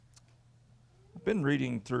I've been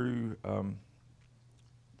reading through the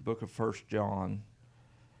book of 1 John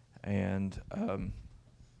and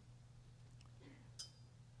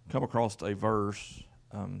come across a verse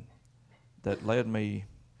that led me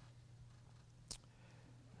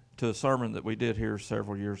to a sermon that we did here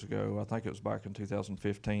several years ago. I think it was back in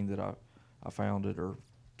 2015 that I found it, or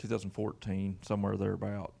 2014, somewhere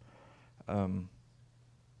thereabout.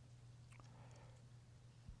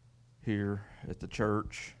 Here at the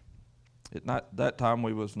church. At that time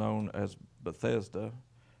we was known as Bethesda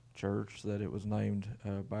Church, that it was named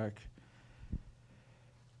back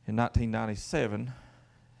in 1997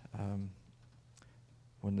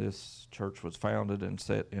 when this church was founded and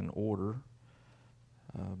set in order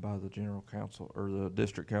by the General Council, or the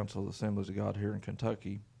District Council of the Assemblies of God here in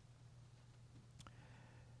Kentucky.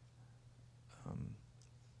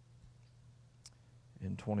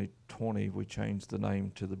 In 2020, we changed the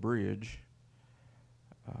name to The Bridge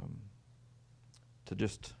to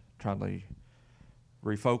just try to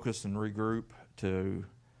refocus and regroup to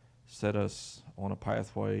set us on a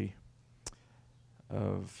pathway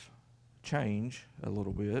of change a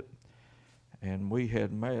little bit. And we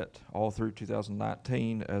had met all through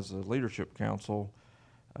 2019 as a leadership council,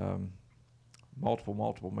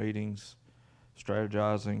 multiple meetings,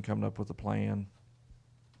 strategizing, coming up with a plan,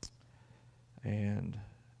 and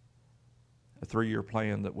a 3-year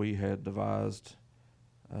plan that we had devised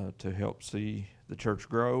to help see the church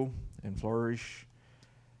grow and flourish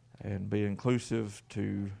and be inclusive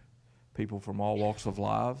to people from all walks of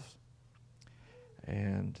life.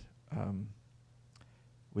 And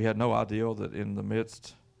we had no idea that in the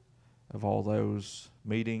midst of all those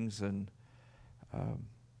meetings and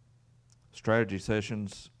strategy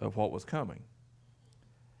sessions of what was coming.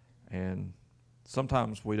 And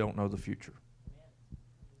sometimes we don't know the future.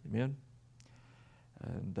 Amen?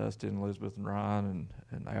 And Dustin, Elizabeth, and Ryan,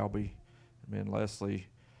 and Albie, and Leslie,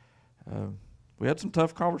 we had some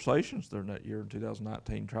tough conversations during that year in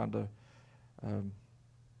 2019, trying to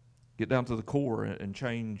get down to the core and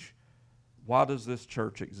change. Why does this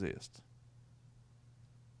church exist?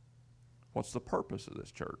 What's the purpose of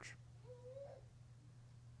this church?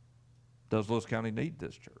 Does Lewis County need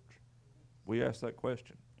this church? We asked that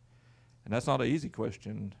question. And that's not an easy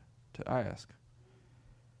question to ask.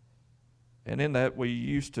 And in that, we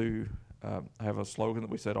used to have a slogan that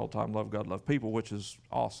we said all the time, love God, love people, which is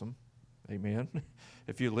awesome. Amen.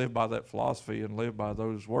 If you live by that philosophy and live by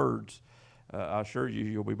those words, I assure you,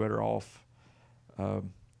 you'll be better off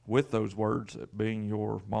with those words being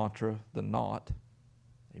your mantra than not.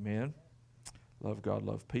 Amen. Love God,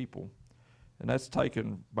 love people. And that's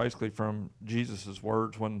taken basically from Jesus'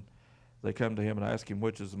 words when they come to him and ask him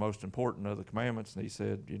which is the most important of the commandments. And he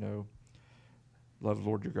said, love the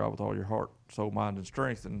Lord your God with all your heart, soul, mind, and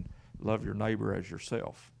strength, and love your neighbor as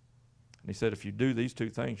yourself. And he said, if you do these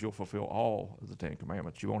two things, you'll fulfill all of the 10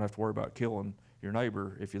 commandments. You won't have to worry about killing your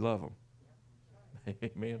neighbor if you love them.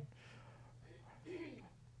 Amen.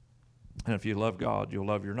 And if you love God, you'll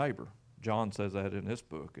love your neighbor. John says that in his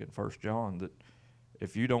book, in 1 John, that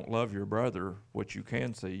if you don't love your brother, which you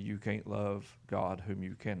can see, you can't love God, whom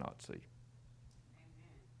you cannot see.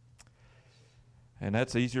 And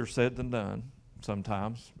that's easier said than done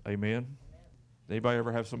sometimes. Amen. Anybody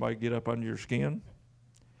ever have somebody get up under your skin,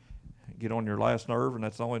 get on your last nerve, and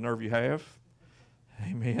that's the only nerve you have?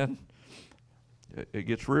 Amen. It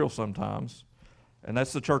gets real sometimes. And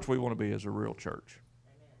that's the church we want to be, as a real church.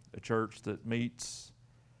 Amen. A church that meets,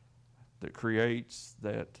 that creates,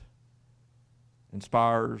 that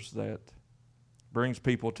inspires, that brings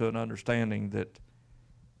people to an understanding that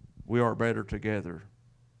we are better together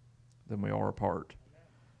than we are apart.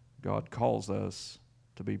 God calls us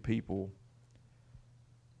to be people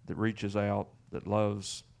that reaches out, that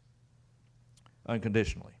loves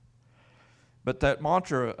unconditionally. But that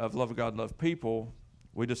mantra of love God, love people,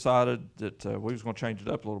 we decided that we was going to change it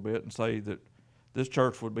up a little bit and say that this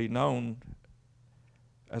church would be known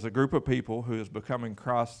as a group of people who is becoming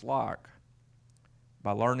Christ-like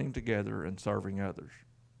by learning together and serving others.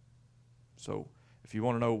 So if you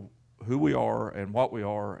want to know who we are and what we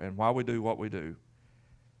are and why we do what we do,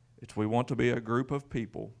 it's we want to be a group of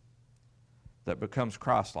people that becomes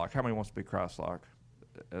Christ-like. How many wants to be Christ-like?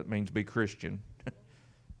 It means be Christian.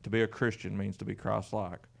 To be a Christian means to be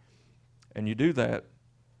Christ-like. And you do that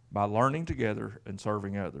by learning together and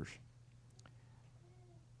serving others.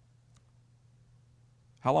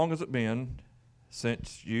 How long has it been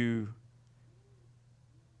since you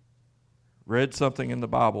read something in the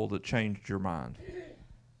Bible that changed your mind?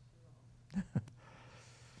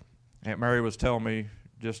 Aunt Mary was telling me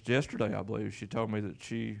just yesterday, I believe, she told me that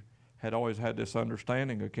she had always had this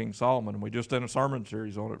understanding of King Solomon. We just did a sermon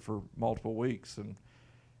series on it for multiple weeks, and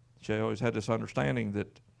she always had this understanding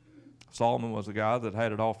that Solomon was a guy that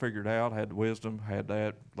had it all figured out, had wisdom, had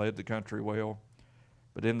that, led the country well.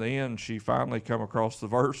 But in the end, she finally come across the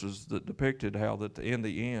verses that depicted how that in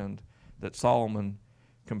the end that Solomon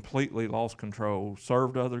completely lost control,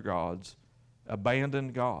 served other gods,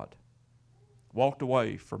 abandoned God, walked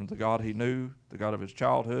away from the God he knew, the God of his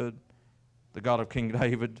childhood, the God of King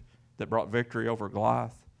David that brought victory over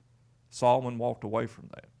Goliath. Solomon walked away from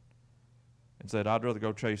that and said, I'd rather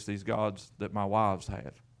go chase these gods that my wives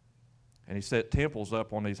have. And he set temples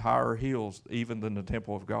up on these higher hills even than the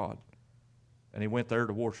temple of God. And he went there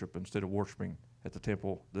to worship instead of worshiping at the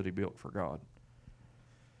temple that he built for God.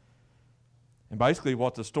 And basically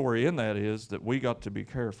what the story in that is that we got to be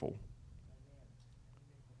careful.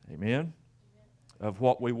 Amen? Of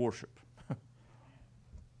what we worship.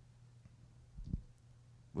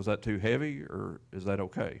 Was that too heavy, or is that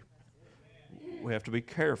okay? We have to be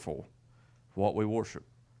careful what we worship,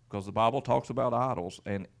 because the Bible talks about idols,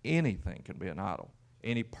 and anything can be an idol.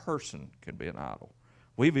 Any person can be an idol.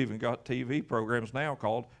 We've even got TV programs now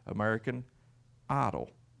called American Idol.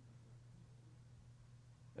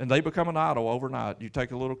 And they become an idol overnight. You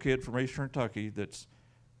take a little kid from Eastern Kentucky that's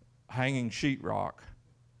hanging sheetrock,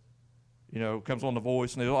 comes on The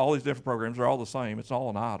Voice, and all these different programs are all the same. It's all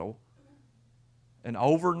an idol. And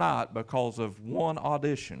overnight, because of one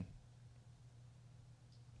audition,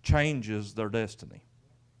 changes their destiny.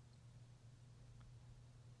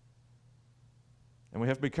 And we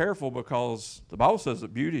have to be careful, because the Bible says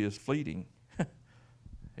that beauty is fleeting.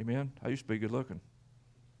 Amen? I used to be good looking.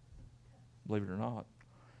 Believe it or not.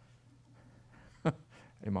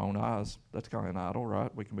 In my own eyes, that's kind of an idol,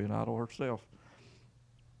 right? We can be an idol ourselves.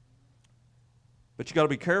 But you got to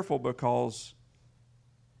be careful, because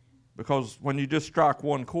when you just strike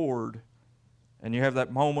one chord and you have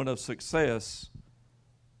that moment of success,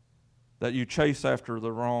 that you chase after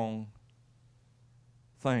the wrong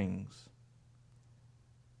things.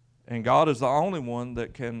 And God is the only one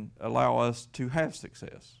that can allow us to have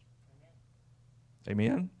success.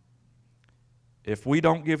 Amen? If we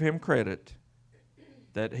don't give him credit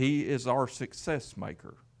that he is our success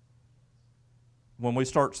maker, when we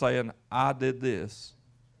start saying, I did this,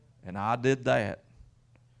 and I did that,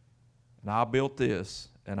 and I built this,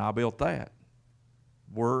 and I built that,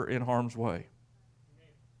 we're in harm's way.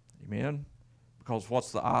 Amen? Because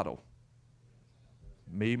what's the idol?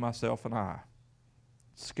 Me, myself, and I.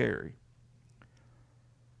 It's scary.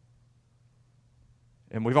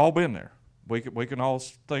 And we've all been there. We can all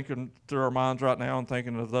thinking through our minds right now and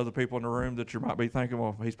thinking of the other people in the room that you might be thinking,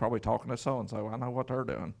 well, he's probably talking to so-and-so. I know what they're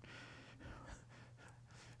doing.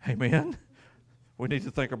 Amen? We need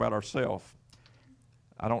to think about ourselves.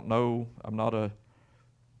 I don't know. I'm not a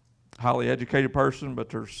highly educated person, but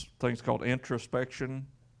there's things called introspection,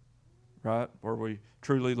 right, where we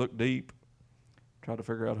truly look deep, try to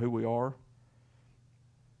figure out who we are,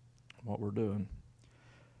 what we're doing.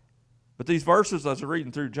 But these verses, as I'm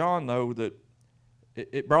reading through John, though, that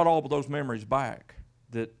it brought all of those memories back.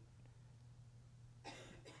 That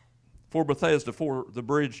for Bethesda, for the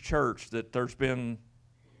Bridge Church, that there's been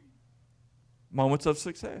moments of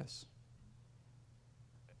success.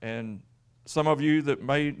 And some of you that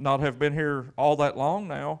may not have been here all that long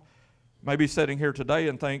now may be sitting here today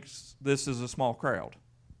and thinks this is a small crowd.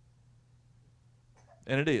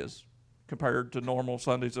 And it is. Compared to normal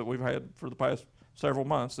Sundays that we've had for the past several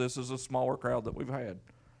months, this is a smaller crowd that we've had.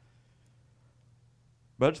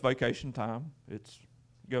 But it's vacation time. It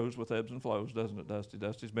goes with ebbs and flows, doesn't it, Dusty?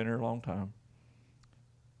 Dusty's been here a long time.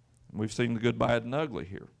 We've seen the good, bad, and ugly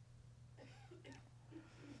here.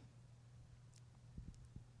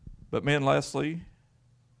 But me and Leslie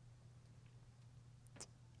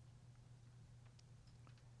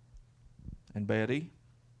and Betty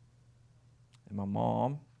and my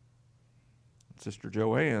mom and Sister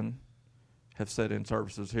Joanne have sat in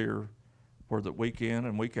services here where that week in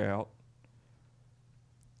and week out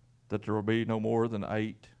that there will be no more than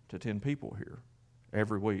 8 to 10 people here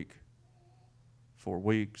every week for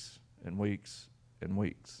weeks and weeks and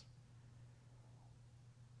weeks.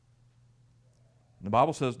 And the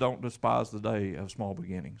Bible says don't despise the day of small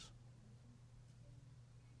beginnings.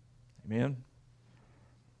 Amen?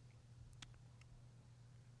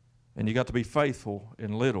 And you got to be faithful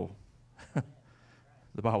in little,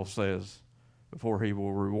 the Bible says, before he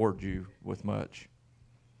will reward you with much.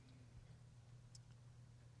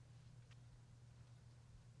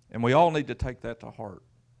 And we all need to take that to heart,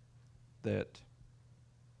 that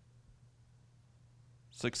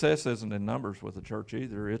success isn't in numbers with the church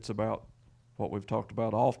either. It's about what we've talked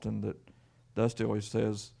about often, that Dusty always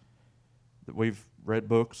says, that we've read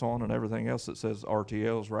books on and everything else that says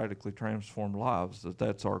RTLs, radically transformed lives,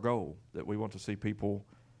 that's our goal, that we want to see people,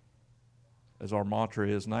 as our mantra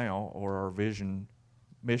is now, or our vision,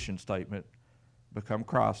 mission statement, become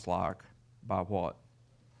Christ-like by what?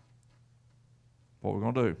 What we're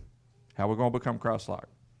going to do? How we're going to become Christ-like?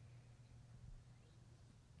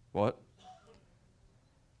 What?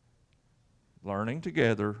 Learning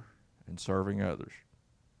together and serving others.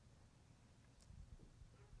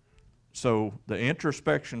 So the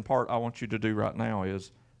introspection part I want you to do right now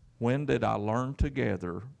is, when did I learn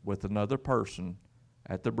together with another person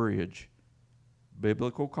at the bridge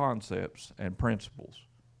biblical concepts and principles?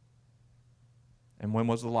 And when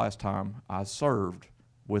was the last time I served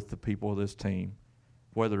with the people of this team,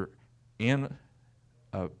 whether in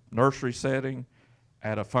a nursery setting,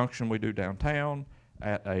 at a function we do downtown,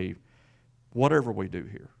 at a whatever we do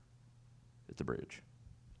here at the bridge?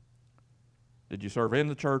 Did you serve in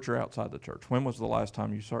the church or outside the church? When was the last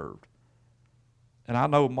time you served? And I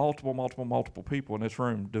know multiple people in this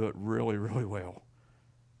room do it really, really well.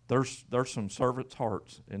 There's some servants'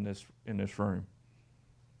 hearts in this room.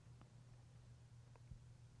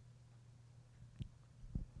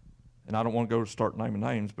 And I don't want to go start naming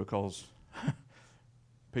names, because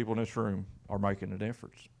people in this room are making a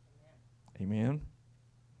difference. Amen.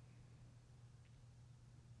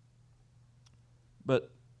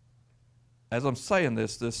 But as I'm saying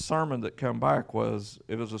this sermon that come back was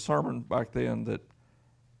a sermon back then that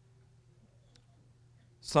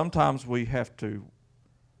sometimes we have to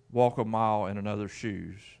walk a mile in another's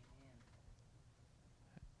shoes.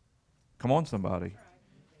 Come on, somebody.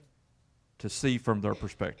 To see from their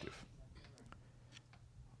perspective.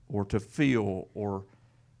 Or to feel,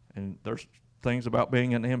 and there's things about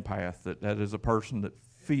being an empath that is a person that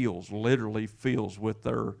literally feels with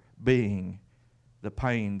their being the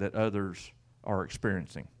pain that others are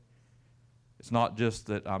experiencing. It's not just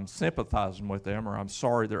that I'm sympathizing with them or I'm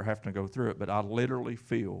sorry they're having to go through it, but I literally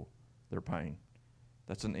feel their pain.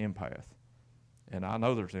 That's an empath. And I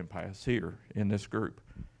know there's empaths here in this group.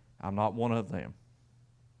 I'm not one of them.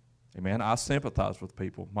 Amen. I sympathize with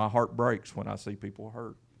people. My heart breaks when I see people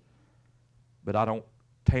hurt. But I don't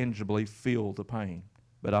tangibly feel the pain.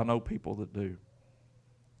 But I know people that do.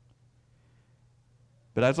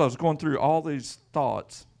 But as I was going through all these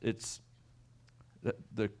thoughts, it's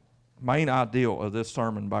the main ideal of this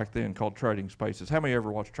sermon back then, called Trading Spaces. How many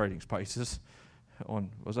ever watched Trading Spaces?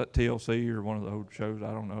 Was that TLC or one of the old shows?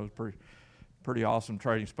 I don't know. It's pretty awesome,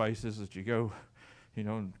 Trading Spaces, that you go,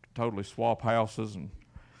 and totally swap houses and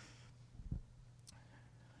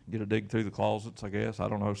get to dig through the closets, I guess. I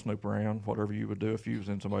don't know, snoop around, whatever you would do if you was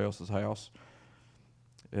in somebody else's house.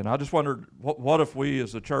 And I just wondered, what if we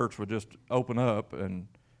as a church would just open up and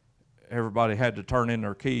everybody had to turn in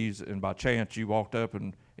their keys, and by chance you walked up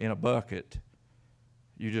and in a bucket,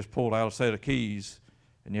 you just pulled out a set of keys,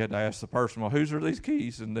 and you had to ask the person, well, whose are these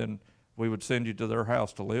keys? And then we would send you to their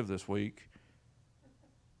house to live this week.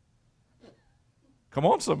 Come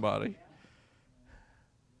on, somebody.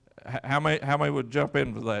 How many would jump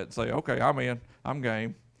into that and say, okay, I'm in, I'm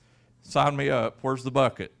game, sign me up, where's the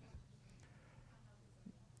bucket?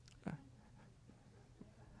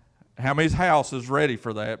 How many's house is ready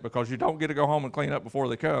for that? Because you don't get to go home and clean up before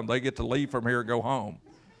they come. They get to leave from here and go home.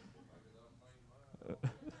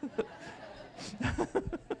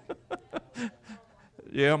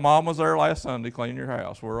 Yeah, Mom was there last Sunday cleaning your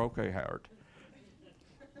house. We're okay, Howard.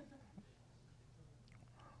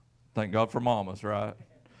 Thank God for mamas, right?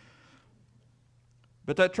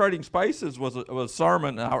 But that Trading Spaces was a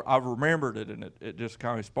sermon, and I remembered it, and it just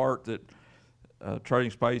kind of sparked it, Trading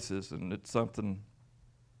Spaces, and it's something.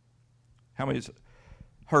 How many's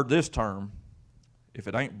heard this term? If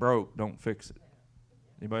it ain't broke, don't fix it.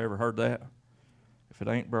 Anybody ever heard that? If it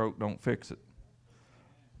ain't broke, don't fix it.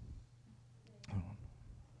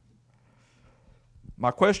 My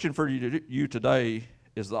question for you today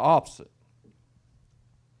is the opposite.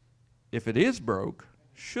 If it is broke,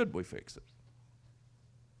 should we fix it?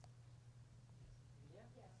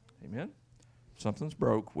 Amen? If something's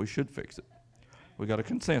broke, we should fix it. We got a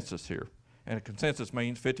consensus here. And a consensus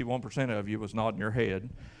means 51% of you was nodding your head,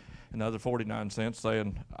 and the other 49 cents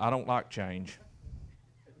saying, I don't like change.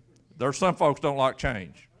 There's some folks don't like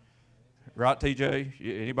change. Right,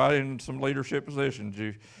 TJ? Anybody in some leadership positions,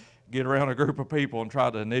 you get around a group of people and try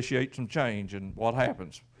to initiate some change, and what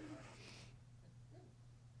happens?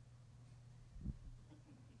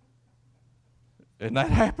 And that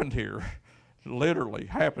happened here. Literally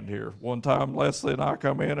happened here. One time, Leslie and I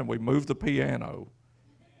come in and we moved the piano.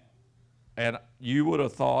 And you would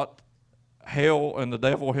have thought hell and the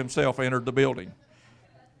devil himself entered the building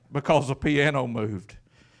because the piano moved.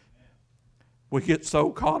 We get so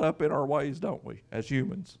caught up in our ways, don't we, as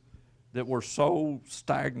humans, that we're so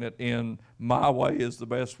stagnant in my way is the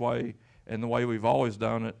best way, and the way we've always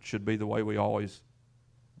done it should be the way we always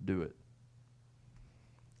do it.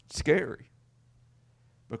 It's scary,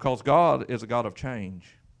 because God is a God of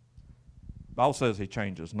change. The Bible says he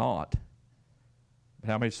changes not. But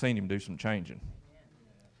how many's seen him do some changing?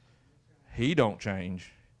 He don't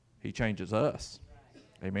change. He changes us.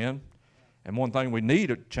 Amen? And one thing we need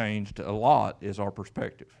to change a lot is our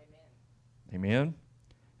perspective. Amen?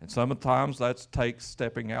 And sometimes that takes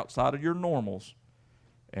stepping outside of your normals.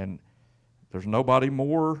 And there's nobody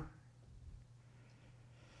more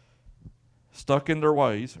stuck in their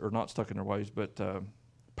ways, or not stuck in their ways, but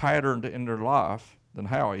patterned in their life than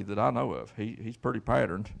Howie that I know of. He's pretty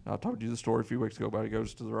patterned. I told you the story a few weeks ago about he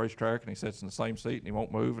goes to the racetrack and he sits in the same seat and he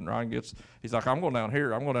won't move, and Ryan he's like, I'm going down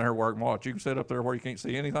here where I can watch. You can sit up there where you can't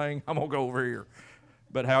see anything. I'm going to go over here.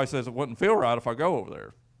 But Howie says it wouldn't feel right if I go over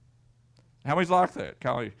there. How many's like that?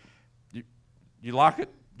 Kind of, you like it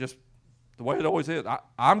just the way it always is.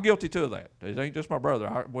 I'm guilty too of that. It ain't just my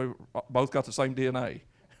brother. We both got the same DNA.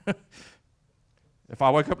 If I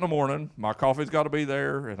wake up in the morning, my coffee's got to be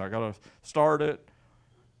there, and I got to start it.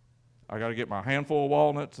 I got to get my handful of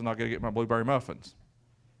walnuts, and I got to get my blueberry muffins.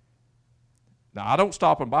 Now, I don't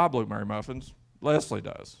stop and buy blueberry muffins. Leslie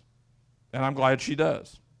does, and I'm glad she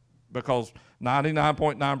does, because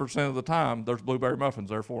 99.9% of the time, there's blueberry muffins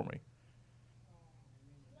there for me.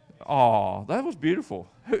 Aw, that was beautiful.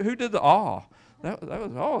 Who did the aw? That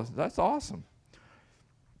was that's awesome.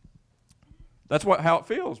 That's how it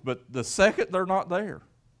feels. But the second they're not there,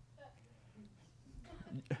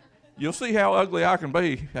 you'll see how ugly I can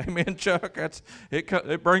be. Amen, Chuck.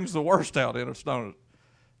 It brings the worst out in us, don't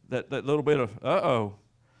it? That little bit of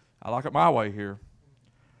I like it my way here.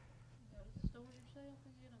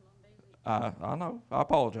 I know. I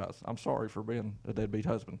apologize. I'm sorry for being a deadbeat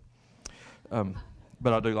husband.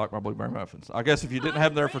 But I do like my blueberry muffins. I guess if you didn't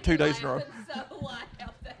have them there for 2 days in a row,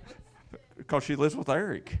 because she lives with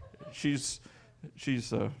Eric, she's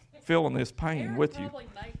feeling this pain Eric with you. probably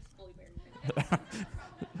makes blueberry muffins.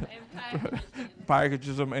 And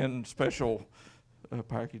Packages them in special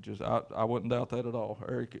packages. I wouldn't doubt that at all.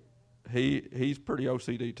 Eric, he's pretty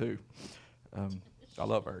OCD too. I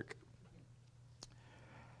love Eric.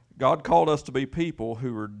 God called us to be people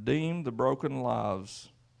who redeem the broken lives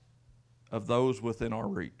of those within our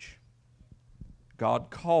reach.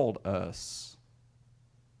 God called us,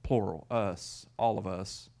 plural, us, all of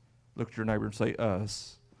us. Look at your neighbor and say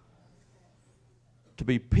us. To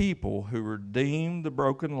be people who redeem the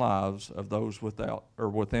broken lives of those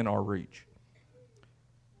within our reach.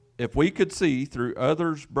 If we could see through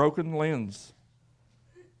others' broken lens,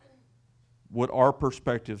 would our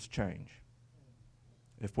perspectives change?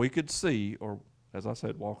 If we could see, or as I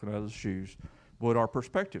said, walking out of the shoes, would our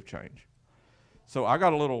perspective change? So I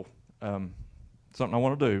got a little something I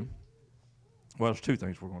want to do. Well, there's two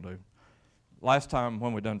things we're going to do. Last time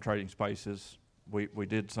when we done Trading Spaces, we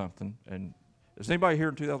did something. And is anybody here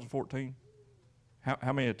in 2014?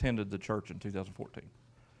 How many attended the church in 2014?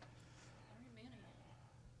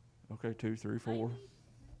 Okay, 2, 3, 4.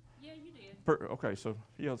 Yeah, you did. Okay, so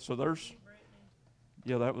there's,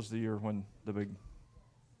 that was the year when the big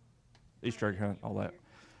Easter egg hunt, all that.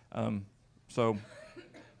 So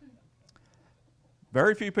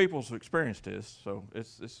very few people have experienced this, so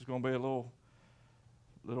this is going to be a little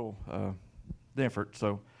different.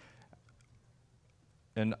 So,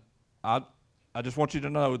 and I just want you to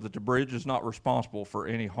know that the bridge is not responsible for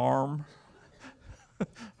any harm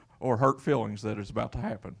or hurt feelings that is about to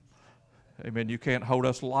happen. Amen. You can't hold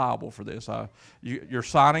us liable for this. You're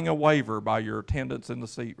signing a waiver by your attendance in the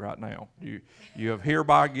seat right now. You have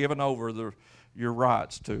hereby given over your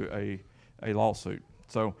rights to a lawsuit.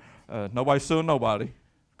 So nobody's suing nobody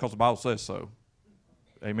because the Bible says so.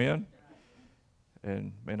 Amen.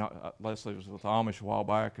 And Leslie was with the Amish a while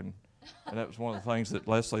back, and that was one of the things that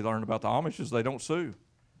Leslie learned about the Amish is they don't sue.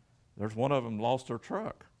 There's one of them lost their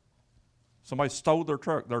truck. Somebody stole their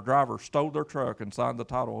truck. Their driver stole their truck and signed the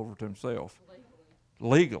title over to himself.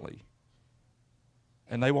 Legally.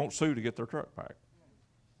 And they won't sue to get their truck back.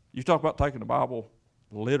 You talk about taking the Bible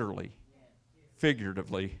literally,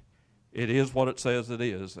 figuratively. It is what it says it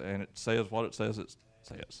is, and it says what it says it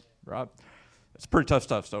says, right? It's pretty tough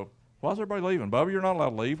stuff. So why's everybody leaving? Bubba, you're not allowed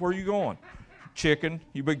to leave. Where are you going? Chicken,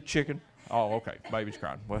 you big chicken. Oh, okay, baby's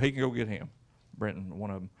crying. Well, he can go get him. Brenton, one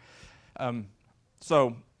of them.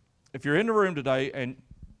 So if you're in the room today, and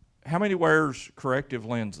how many wears corrective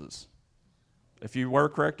lenses? If you wear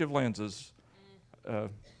corrective lenses,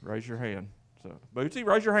 raise your hand. So, Bootsy,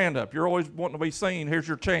 raise your hand up. You're always wanting to be seen. Here's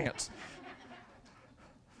your chance.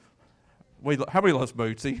 How many loves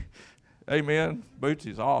Bootsy? Amen.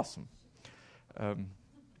 Bootsy's awesome.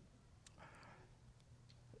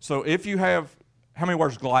 So if you have, how many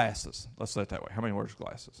wears glasses? Let's say it that way. How many wears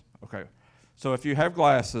glasses? Okay. So if you have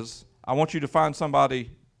glasses, I want you to find somebody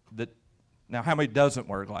that, now how many doesn't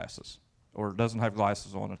wear glasses or doesn't have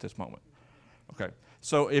glasses on at this moment? Okay.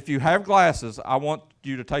 So if you have glasses, I want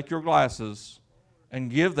you to take your glasses and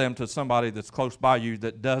give them to somebody that's close by you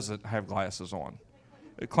that doesn't have glasses on.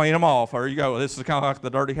 Clean them off. There you go. This is kind of like the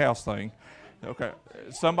dirty house thing. Okay.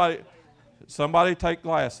 Somebody take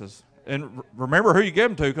glasses. And remember who you give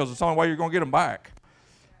them to, because it's the only way you're going to get them back.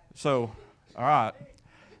 So, all right.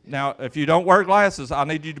 Now, if you don't wear glasses, I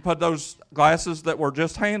need you to put those glasses that were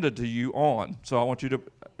just handed to you on. So I want you to,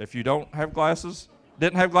 if you don't have glasses,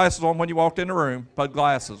 didn't have glasses on when you walked in the room, put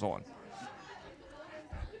glasses on.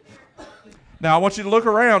 Now, I want you to look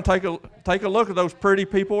around, take a look at those pretty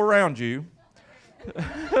people around you.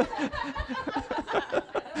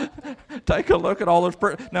 Take a look at all those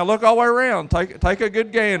now look all the way around. Take a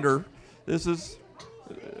good gander. It's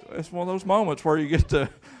one of those moments where you get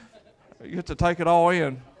to take it all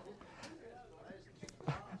in.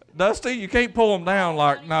 Dusty, you can't pull them down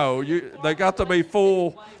like no. They got to be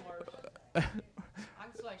full.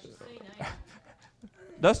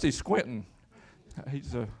 Dusty's squinting.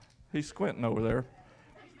 He's squinting over there.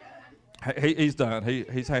 He's done.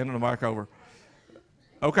 He's handing the mic over.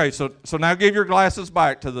 Okay, so now give your glasses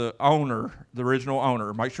back to the owner, the original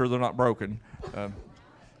owner. Make sure they're not broken.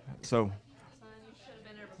 So. Son, you should have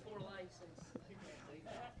been there before license.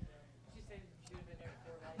 She said you should have been there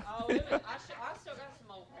before license. Oh, I still got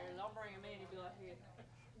some old pairs. I'll bring them in and be like, here.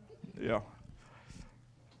 Yeah.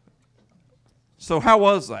 So how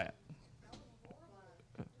was that?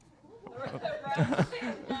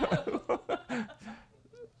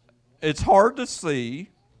 It's hard to see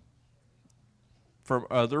from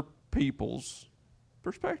other people's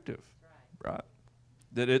perspective, right?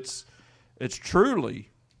 That it's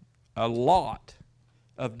truly a lot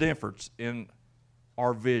of difference in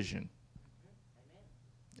our vision,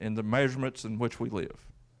 in the measurements in which we live.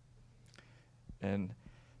 And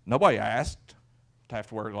nobody asked to have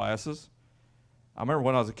to wear glasses. I remember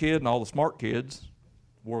when I was a kid and all the smart kids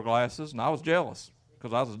wore glasses, and I was jealous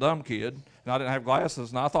because I was a dumb kid and I didn't have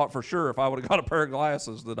glasses, and I thought for sure if I would have got a pair of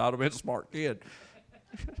glasses that I'd have been a smart kid.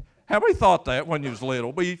 How many thought that when you was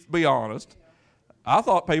little? Be honest. I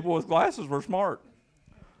thought people with glasses were smart.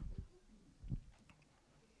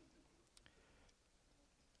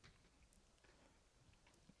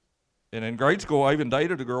 And in grade school, I even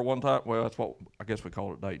dated a girl one time. Well, that's what I guess we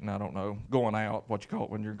call it dating. I don't know. Going out, what you call it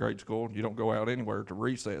when you're in grade school. You don't go out anywhere to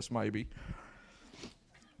recess, maybe.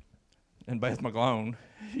 And Beth McGlone,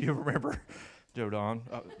 you remember Joe Don?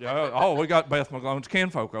 We got Beth McGlone's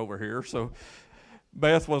kinfolk over here. So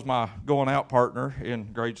Beth was my going out partner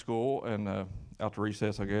in grade school and out to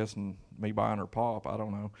recess, I guess, and me buying her pop. I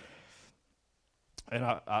don't know. And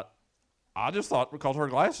I just thought because of her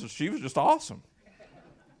glasses, she was just awesome.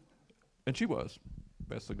 And she was.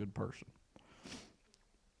 Beth's a good person.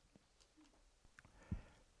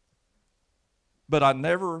 But I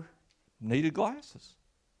never needed glasses.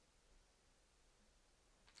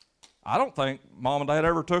 I don't think Mom and Dad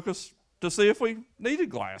ever took us to see if we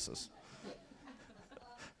needed glasses.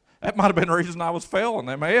 That might have been the reason I was failing.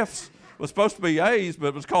 Them F's was supposed to be A's, but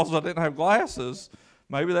it was because I didn't have glasses.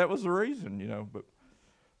 Maybe that was the reason, but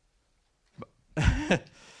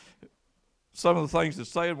some of the things that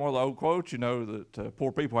say in one of the old quotes, that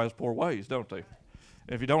poor people has poor ways, don't they?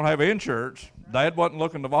 If you don't have insurance, Dad wasn't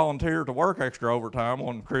looking to volunteer to work extra overtime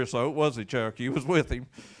on Chris Oak, was he, Chuck? You was with him.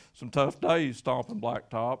 Some tough days stomping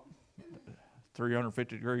blacktop,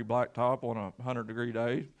 350-degree blacktop on a 100-degree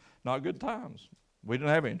day. Not good times. We didn't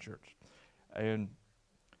have insurance. And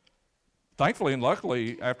thankfully and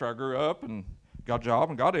luckily, after I grew up and got a job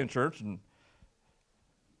and got insurance and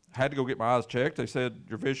had to go get my eyes checked, they said,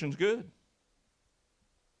 your vision's good.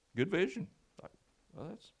 Good vision. Like,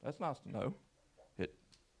 well, that's nice to know. At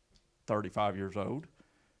 35 years old,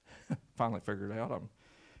 finally figured out I'm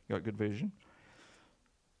got good vision.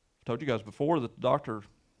 I told you guys before that the doctor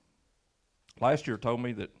last year told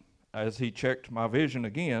me that as he checked my vision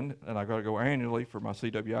again, and I got to go annually for my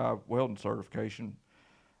CWI welding certification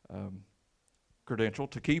credential.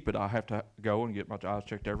 To keep it, I have to go and get my eyes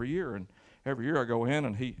checked every year. And every year I go in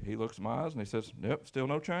and he looks at my eyes and he says, "Yep, still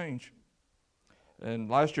no change." And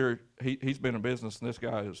last year he's been in business, and this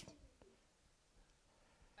guy is.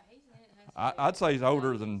 I'd say he's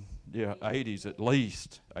older than 80s, at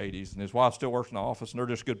least 80s, and his wife still works in the office, and they're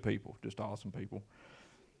just good people, just awesome people.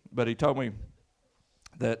 But he told me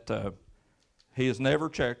that he has never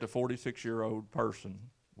checked a 46-year-old person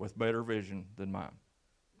with better vision than mine,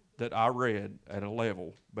 that I read at a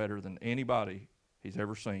level better than anybody he's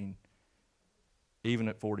ever seen, even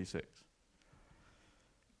at 46.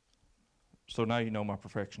 So now you know my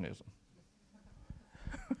perfectionism.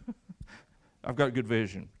 I've got good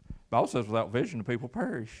vision. The Bible says without vision the people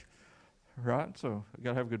perish, right? So you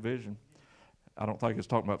got to have good vision. I don't think it's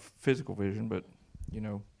talking about physical vision, but,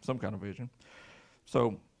 some kind of vision.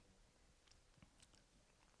 So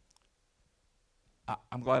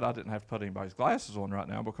I'm glad I didn't have to put anybody's glasses on right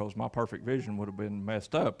now, because my perfect vision would have been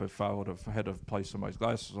messed up if I would have had to place somebody's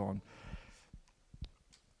glasses on.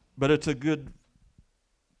 But it's a good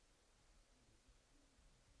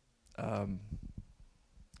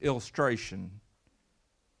illustration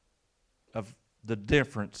of the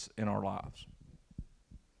difference in our lives.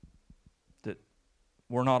 That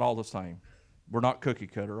we're not all the same. We're not cookie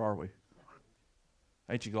cutter, are we?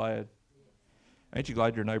 Ain't you glad? Ain't you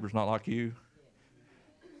glad your neighbor's not like you?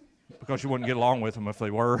 Because you wouldn't get along with them if they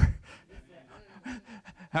were.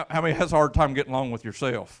 How many has a hard time getting along with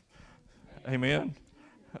yourself? Amen?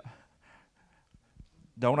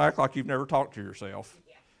 Don't act like you've never talked to yourself,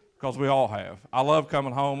 because we all have. I love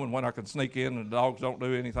coming home, and when I can sneak in and the dogs don't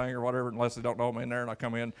do anything or whatever, unless they don't know I'm in there, and I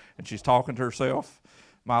come in and she's talking to herself.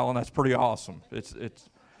 Mylon, that's pretty awesome. It's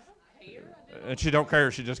and she don't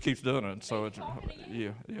care. She just keeps doing it. So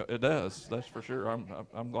yeah, it does. That's for sure.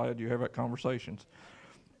 I'm glad you have that conversations.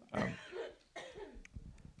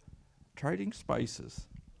 Trading spaces.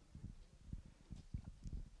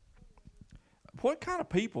 What kind of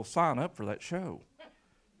people sign up for that show?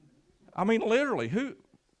 I mean, literally,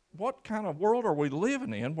 what kind of world are we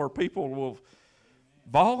living in where people will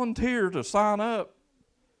volunteer to sign up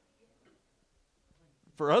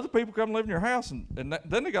for other people to come live in your house, and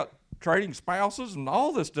then they got trading spouses and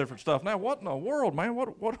all this different stuff. Now, what in the world, man? What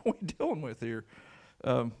are we dealing with here?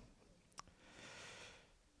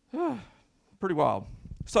 Pretty wild.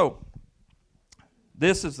 So,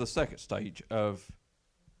 this is the second stage of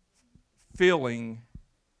feeling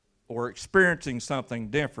or experiencing something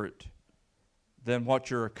different than what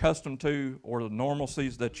you're accustomed to or the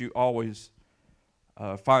normalcies that you always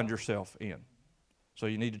find yourself in. So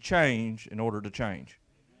you need to change in order to change.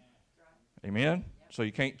 Amen? So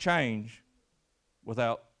you can't change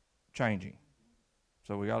without changing.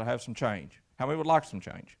 So we got to have some change. How many would like some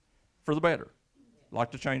change? For the better. Like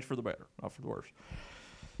to change for the better, not for the worse.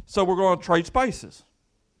 So we're going to trade spaces.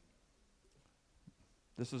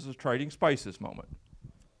 This is a trading spaces moment.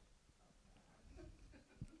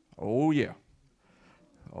 Oh, yeah.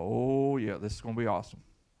 Oh, yeah, this is going to be awesome.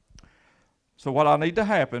 So what I need to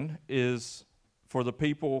happen is for the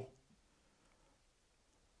people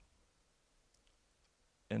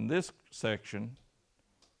in this section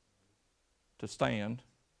to stand,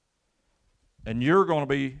 and you're going to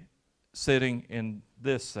be sitting in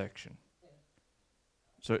this section.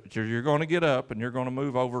 So you're going to get up and you're going to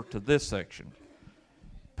move over to this section.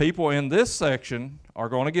 People in this section are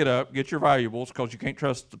going to get up, get your valuables, because you can't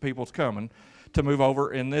trust the people that's coming, to move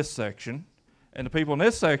over in this section. And the people in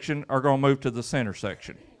this section are going to move to the center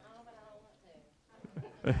section.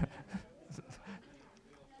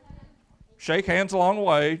 Shake hands along the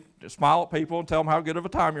way, smile at people and tell them how good of a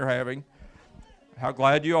time you're having, how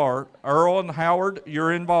glad you are. Earl and Howard,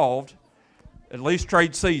 you're involved. At least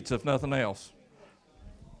trade seats, if nothing else.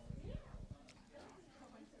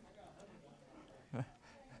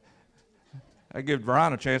 I give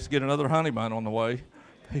Brian a chance to get another honey bun on the way.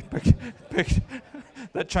 He picked,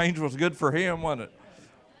 that change was good for him, wasn't it?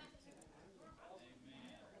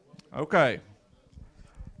 Okay.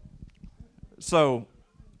 So,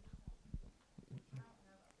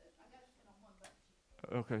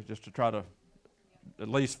 okay, just to try to at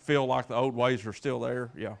least feel like the old ways are still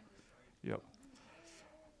there. Yeah. Yep.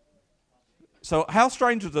 So how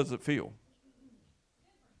strange does it feel?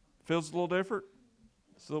 Feels a little different?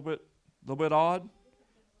 It's a little bit odd?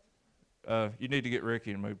 You need to get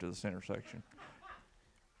Ricky and move to the center section.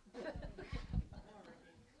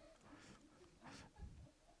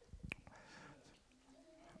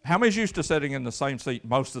 How many's used to sitting in the same seat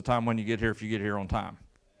most of the time when you get here, if you get here on time?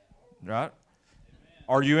 Right?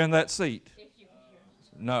 Are you in that seat?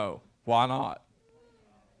 No. Why not?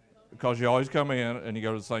 Because you always come in and you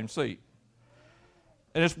go to the same seat.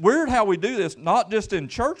 And it's weird how we do this, not just in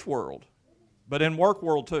church world, but in work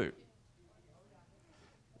world too.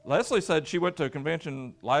 Leslie said she went to a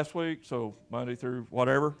convention last week, so Monday through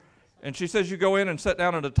whatever, and she says you go in and sit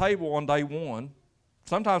down at a table on day one,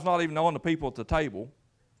 sometimes not even knowing the people at the table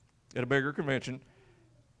at a bigger convention,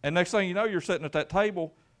 and next thing you know, you're sitting at that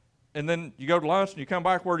table, and then you go to lunch and you come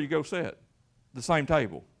back, where do you go sit? The same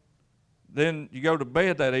table. then you go to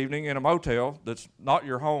bed that evening in a motel that's not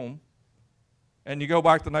your home, and you go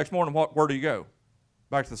back the next morning, where do you go?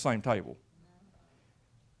 Back to the same table.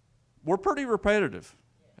 We're pretty repetitive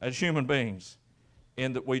as human beings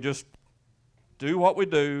in that we just do what we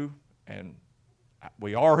do, and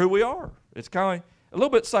we are who we are. It's kind of a little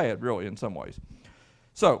bit sad, really, in some ways.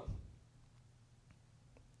 So,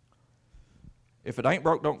 if it ain't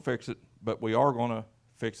broke, don't fix it, but we are going to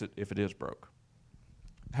fix it if it is broke.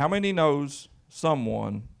 How many knows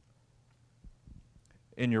someone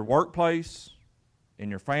in your workplace, in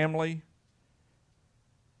your family,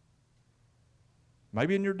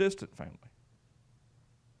 maybe in your distant family,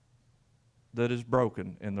 that is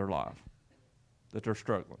broken in their life, that they're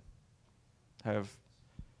struggling, have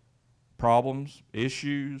problems,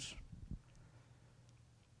 issues?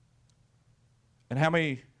 And how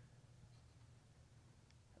many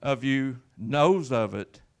of you knows of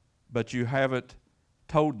it, but you haven't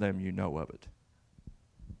told them you know of it?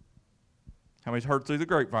 How many's heard through the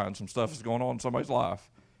grapevine some stuff is going on in somebody's life,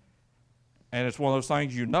 and it's one of those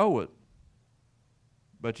things, you know it,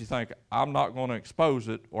 but you think, I'm not going to expose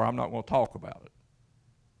it, or I'm not going to talk about it.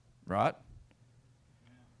 Right?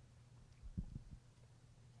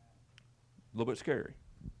 A little bit scary.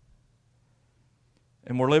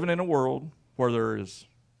 And we're living in a world where there is,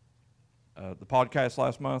 the podcast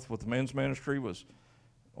last month with the men's ministry was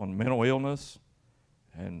on mental illness,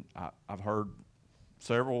 and I've heard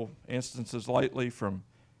several instances lately from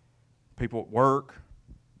people at work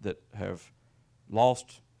that have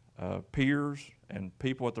lost peers and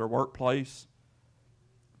people at their workplace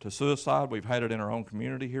to suicide. We've had it in our own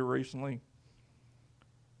community here recently.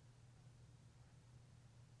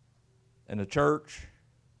 And the church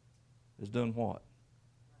is doing what?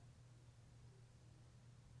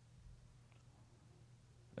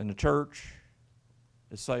 And the church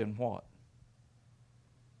is saying what?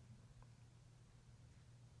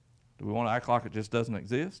 Do we want to act like it just doesn't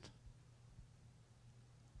exist?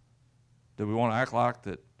 Do we want to act like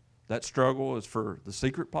that struggle is for the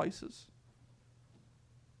secret places?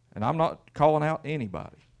 And I'm not calling out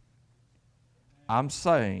anybody. I'm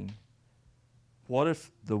saying, what if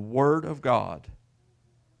the Word of God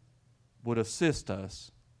would assist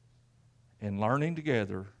us in learning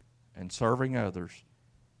together and serving others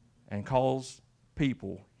and cause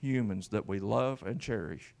people, humans that we love and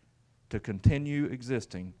cherish, to continue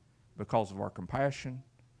existing because of our compassion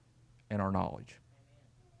and our knowledge?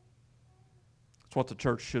 It's what the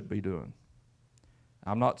church should be doing.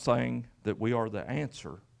 I'm not saying that we are the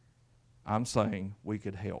answer. I'm saying we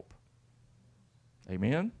could help.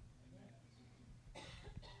 Amen?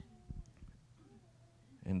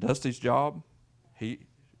 In Dusty's job, he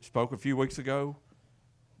spoke a few weeks ago,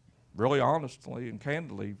 really honestly and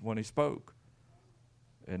candidly when he spoke.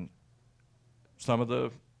 And some of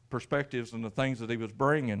the perspectives and the things that he was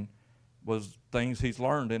bringing was things he's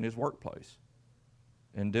learned in his workplace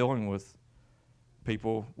in dealing with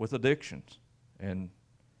people with addictions, and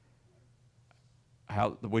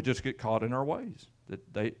how we just get caught in our ways.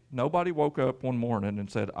 That nobody woke up one morning and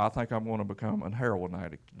said, I think I'm going to become a heroin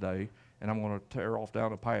addict today, and I'm going to tear off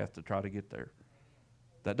down a path to try to get there.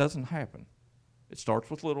 That doesn't happen. It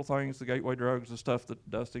starts with little things, the gateway drugs, the stuff that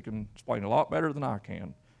Dusty can explain a lot better than I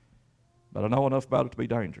can, but I know enough about it to be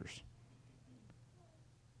dangerous.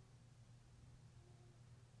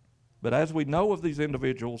 But as we know of these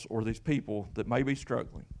individuals or these people that may be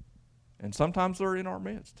struggling, and sometimes they're in our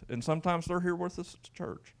midst, and sometimes they're here with us at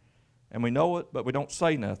church, and we know it, but we don't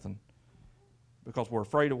say nothing because we're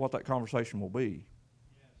afraid of what that conversation will be.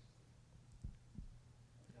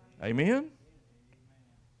 Yes. Amen?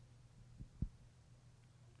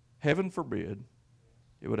 Heaven forbid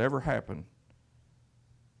it would ever happen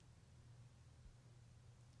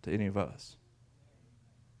to any of us.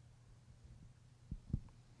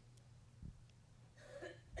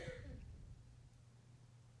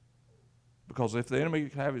 Because if the enemy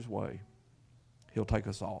can have his way, he'll take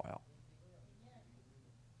us all out.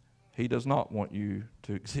 He does not want you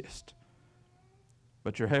to exist.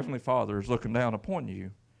 But your Heavenly Father is looking down upon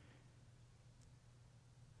you.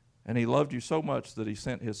 And He loved you so much that He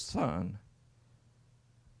sent His Son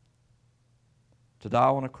to die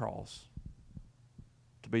on a cross,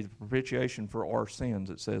 to be the propitiation for our sins,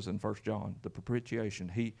 it says in 1 John. The propitiation.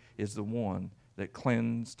 He is the one that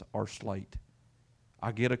cleansed our slate.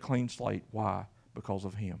 I get a clean slate. Why? Because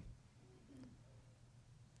of Him.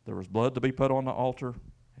 There was blood to be put on the altar.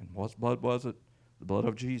 And what blood was it? The blood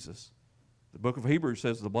of Jesus. The book of Hebrews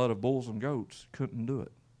says the blood of bulls and goats couldn't do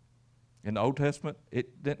it. In the Old Testament,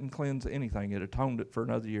 it didn't cleanse anything. It atoned it for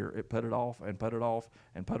another year. It put it off and put it off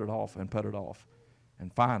and put it off and put it off.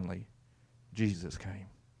 And finally, Jesus came.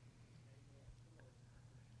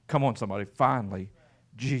 Come on, somebody. Finally,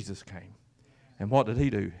 Jesus came. And what did he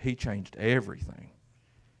do? He changed everything.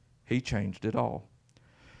 He changed it all.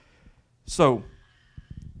 So,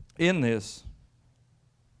 in this,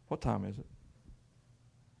 what time is it?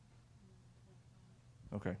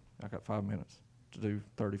 Okay, I got 5 minutes to do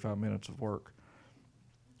 35 minutes of work.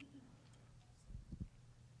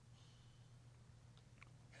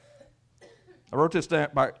 I wrote this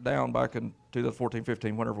down back in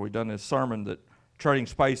 2014-15, whenever we done this sermon, that trading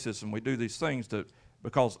spaces, and we do these things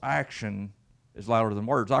because action is louder than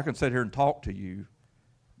words. I can sit here and talk to you,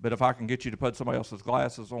 but if I can get you to put somebody else's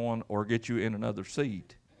glasses on or get you in another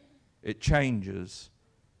seat, it changes,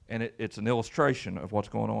 and it's an illustration of what's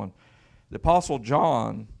going on. The Apostle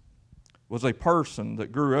John was a person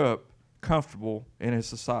that grew up comfortable in his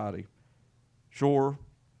society. Sure,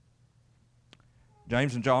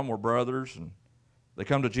 James and John were brothers, and they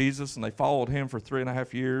come to Jesus, and they followed him for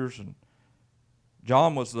 3.5 years, and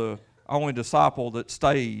John was the only disciple that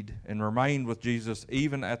stayed and remained with Jesus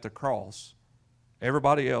even at the cross.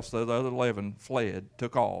 Everybody else, the other 11, fled,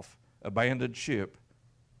 took off, abandoned ship,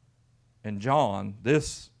 and John,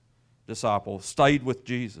 this disciple, stayed with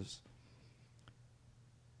Jesus.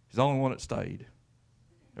 He's the only one that stayed.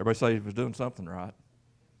 Everybody say he was doing something right.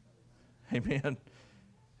 Amen.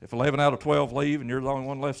 If 11 out of 12 leave and you're the only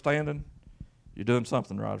one left standing, you're doing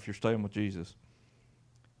something right if you're staying with Jesus.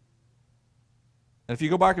 And if you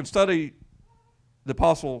go back and study the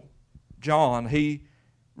Apostle John, he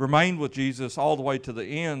remained with Jesus all the way to the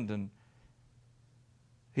end, and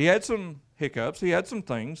he had some hiccups. He had some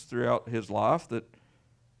things throughout his life that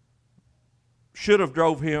should have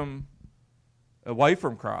drove him away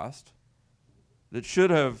from Christ, that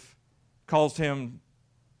should have caused him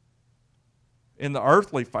in the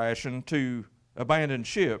earthly fashion to abandon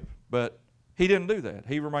ship, but he didn't do that.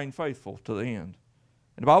 He remained faithful to the end.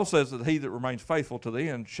 And the Bible says that he that remains faithful to the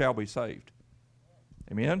end shall be saved.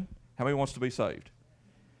 Amen? How many wants to be saved?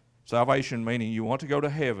 Salvation meaning you want to go to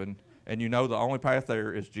heaven, and you know the only path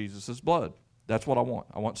there is Jesus' blood. That's what I want.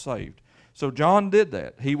 I want saved. So John did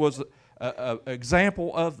that. He was an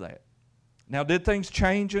example of that. Now, did things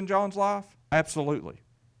change in John's life? Absolutely.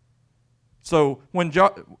 So when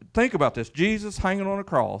think about this, Jesus hanging on a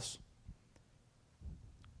cross,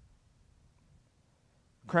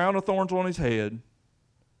 crown of thorns on his head,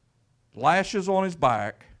 lashes on his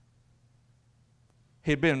back,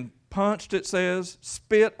 he'd been punched, it says,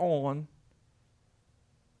 spit on,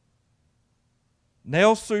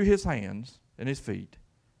 nails through his hands and his feet.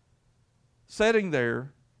 Sitting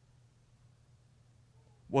there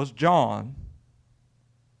was John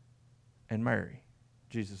and Mary,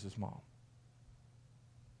 Jesus' mom.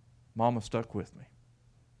 Mama stuck with me.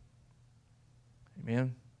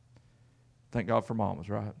 Amen. Thank God for mamas,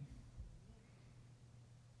 right?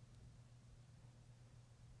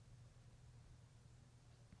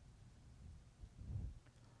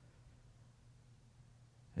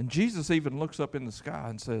 And Jesus even looks up in the sky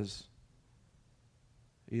and says,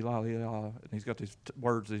 Eli, Eli, and he's got these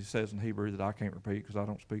words that he says in Hebrew that I can't repeat because I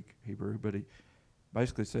don't speak Hebrew, but he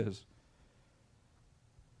basically says,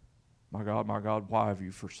 my God, why have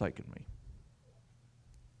you forsaken me?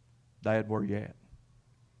 Dad, where you at?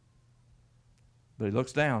 But he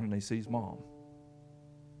looks down and he sees Mom.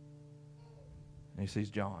 And he sees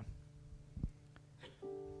John.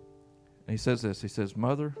 And he says this, he says,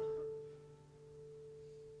 Mother,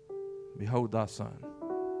 behold thy son.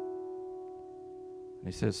 And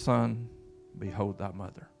he says, Son, behold thy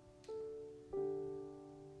mother.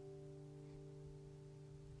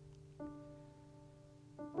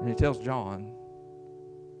 And he tells John,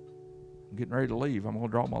 I'm getting ready to leave. I'm going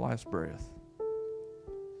to draw my last breath.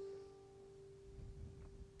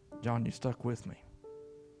 John, you stuck with me,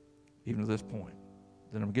 even to this point.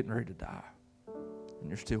 Then I'm getting ready to die, and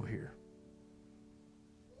you're still here.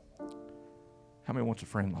 How many wants a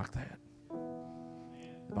friend like that?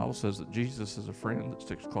 The Bible says that Jesus is a friend that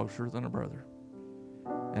sticks closer than a brother.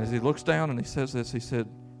 And as he looks down and he says this, he said,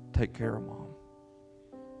 take care of Mom.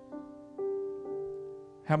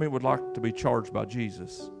 How many would like to be charged by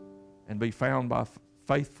Jesus and be found by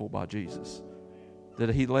faithful by Jesus, that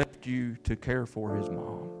he left you to care for his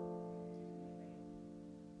mom?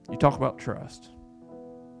 You talk about trust.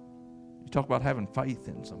 You talk about having faith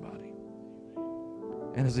in somebody.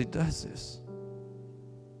 And as he does this,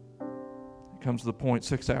 it comes to the point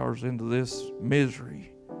 6 hours into this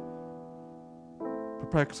misery,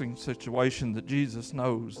 perplexing situation, that Jesus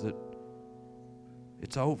knows that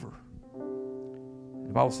it's over.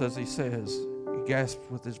 The Bible says he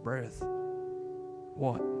gasped with his breath.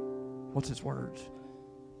 What? What's his words?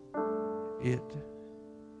 It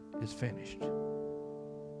is finished.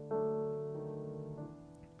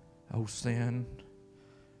 O sin,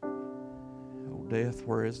 O death,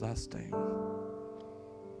 where is thy sting?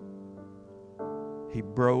 He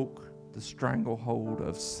broke the stranglehold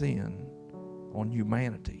of sin on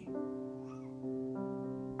humanity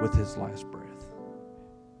with his last breath.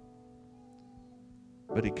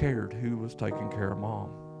 But he cared who was taking care of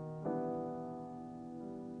Mom.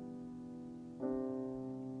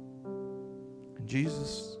 And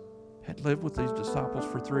Jesus had lived with these disciples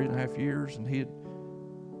for 3.5 years, and he had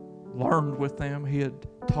learned with them. He had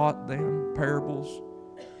taught them parables.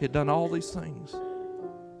 He had done all these things.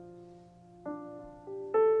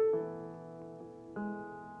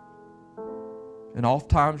 And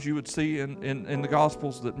oftentimes you would see in the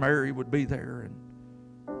Gospels that Mary would be there, and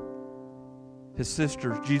his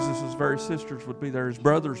sisters, Jesus' very sisters, would be there. His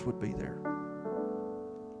brothers would be there.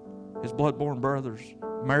 His blood-born brothers,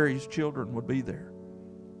 Mary's children, would be there.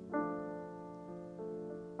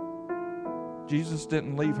 Jesus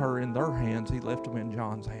didn't leave her in their hands. He left them in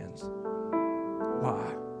John's hands.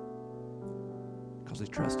 Why? Because he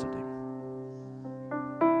trusted him.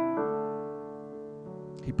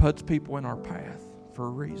 He puts people in our path for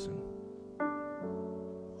a reason.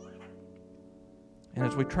 And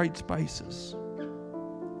as we trade spaces,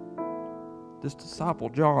 this disciple,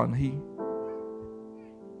 John, he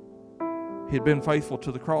had been faithful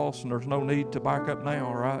to the cross, and there's no need to back up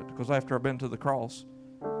now, right? Because after I've been to the cross,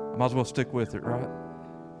 I might as well stick with it, right?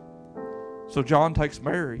 So John takes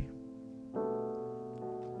Mary.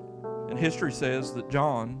 And history says that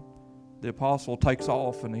John, the apostle, takes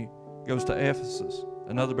off and he goes to Ephesus,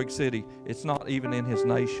 another big city. It's not even in his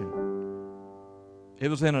nation. It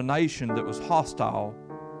was in a nation that was hostile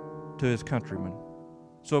to his countrymen.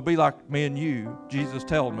 So it'd be like me and you, Jesus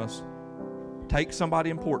telling us, take somebody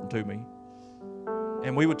important to me,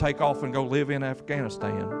 and we would take off and go live in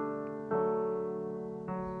Afghanistan.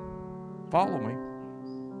 Follow me.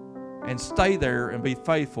 And stay there and be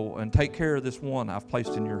faithful and take care of this one I've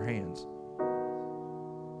placed in your hands.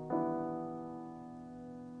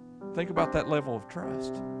 Think about that level of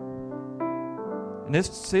trust. And this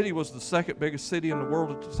city was the second biggest city in the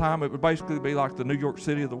world at the time. It would basically be like the New York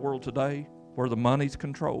City of the world today, where the money's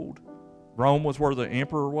controlled. Rome was where the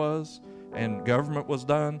emperor was and government was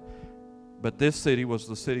done. But this city was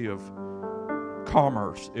the city of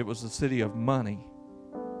commerce. It was the city of money.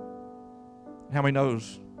 How many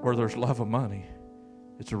knows where there's love of money,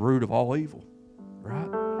 it's the root of all evil, right?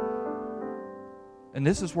 And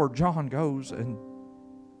this is where John goes and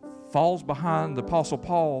falls behind the Apostle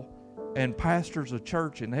Paul and pastors a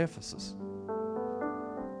church in Ephesus.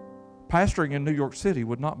 Pastoring in New York City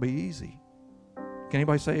would not be easy. Can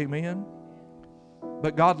anybody say amen?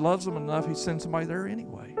 But God loves them enough, he sends somebody there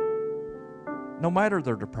anyway. No matter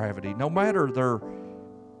their depravity, no matter their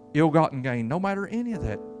ill-gotten gain, no matter any of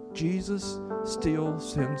that, Jesus still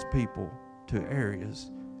sends people to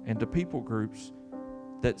areas and to people groups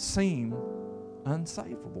that seem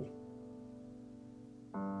unsavable.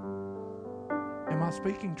 Am I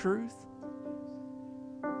speaking truth?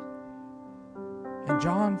 And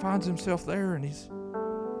John finds himself there, and he's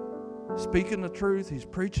speaking the truth. He's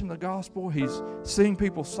preaching the gospel. He's seeing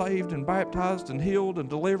people saved and baptized and healed and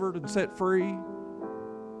delivered and set free.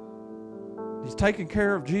 He's taking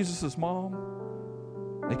care of Jesus' mom.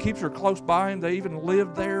 He keeps her close by him. They even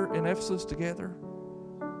lived there in Ephesus together.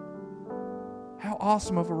 How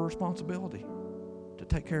awesome of a responsibility to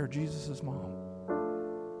take care of Jesus' mom.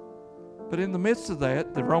 But in the midst of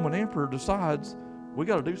that, the Roman emperor decides, we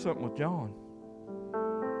got to do something with John.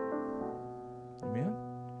 Amen?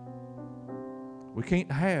 We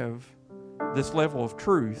can't have this level of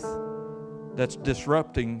truth that's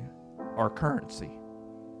disrupting our currency.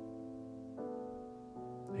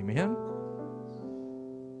 Amen?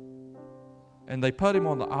 And they put him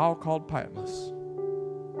on the isle called Patmos.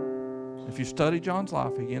 If you study John's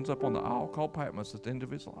life, he ends up on the isle called Patmos at the end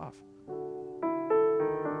of his life.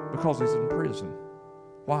 Because he's in prison.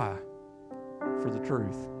 Why? For the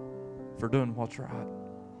truth. For doing what's right.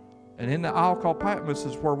 And in the isle called Patmos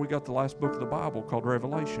is where we got the last book of the Bible called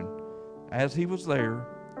Revelation. As he was there,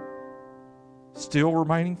 still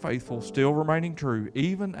remaining faithful, still remaining true,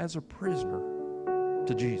 even as a prisoner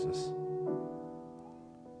to Jesus.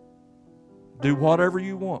 Do whatever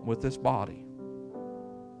you want with this body.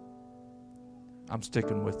 I'm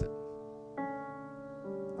sticking with it.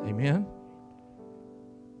 Amen?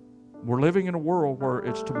 We're living in a world where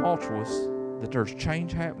it's tumultuous, that there's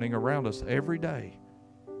change happening around us every day.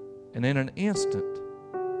 And in an instant,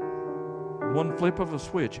 one flip of a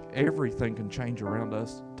switch, everything can change around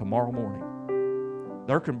us tomorrow morning.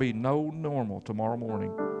 There can be no normal tomorrow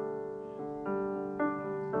morning.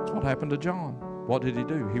 That's what happened to John. What did he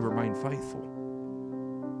do? He remained faithful.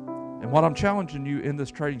 And what I'm challenging you in this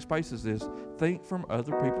trading space is this: think from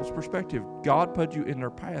other people's perspective. God put you in their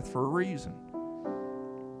path for a reason.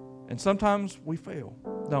 And sometimes we fail,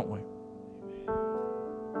 don't we?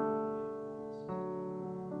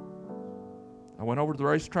 I went over to the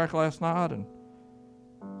racetrack last night and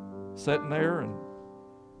sitting there, and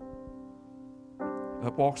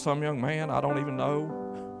up walks some young man I don't even know.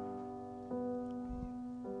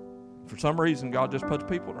 For some reason, God just puts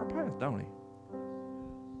people in our path, don't He?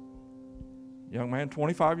 Young man,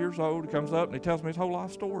 25 years old, he comes up and he tells me his whole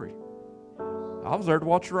life story. I was there to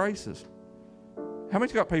watch the races. How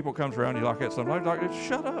many's got people comes around you like that sometimes? Like,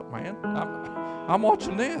 shut up, man. I'm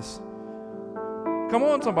watching this. Come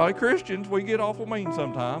on, somebody. Christians, we get awful mean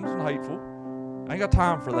sometimes and hateful. I ain't got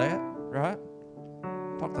time for that, right?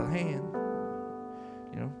 Talk to the hand.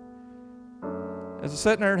 You know. As I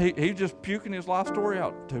sat there, he just puking his life story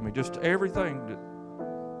out to me. Just everything.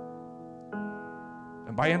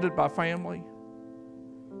 Abandoned by family.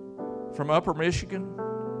 From Upper Michigan.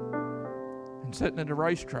 And sitting at a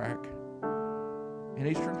racetrack in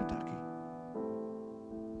eastern Kentucky.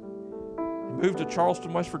 He moved to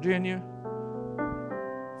Charleston, West Virginia.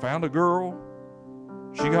 Found a girl.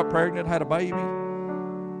 She got pregnant, had a baby.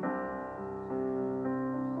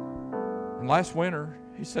 And last winter,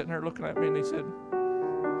 he's sitting there looking at me and he said,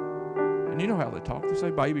 and you know how they talk. They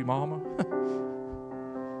say, baby mama.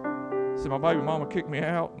 He said, my baby mama kicked me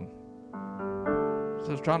out. And so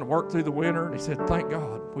I was trying to work through the winter. And he said, thank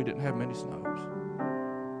God we didn't have many snows.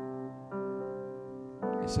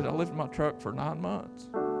 He said, I lived in my truck for 9 months.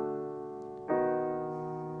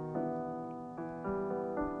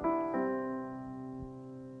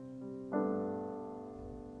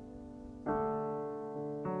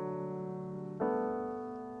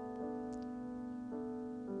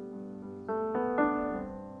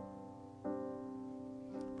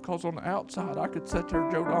 Because on the outside, I could sit there,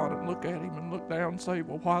 Joe Don, and look at him and look down and say,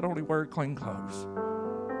 well, why don't he wear clean clothes?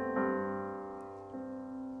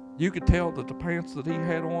 You could tell that the pants that he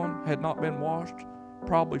had on had not been washed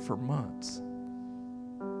probably for months.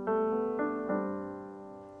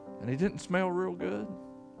 And he didn't smell real good.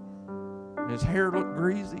 And his hair looked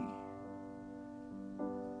greasy.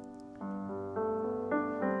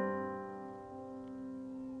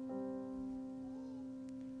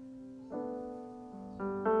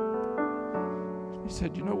 He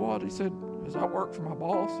said, you know what? He said, as I work for my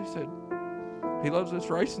boss, he said, he loves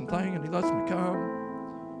this racing thing and he lets me come.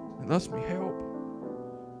 He lets me help.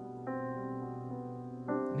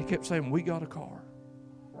 And he kept saying, we got a car.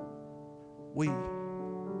 We.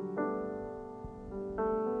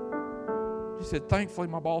 He said, thankfully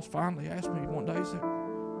my boss finally asked me one day, he said,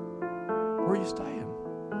 where are you staying?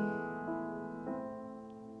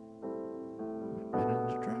 Been in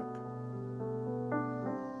the truck.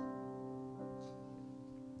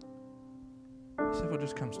 He said, well,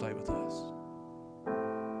 just come stay with us.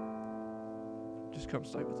 Just come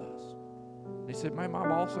stay with us. He said, man, my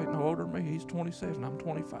boss ain't no older than me. He's 27, I'm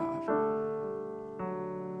 25.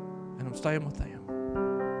 And I'm staying with them.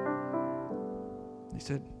 He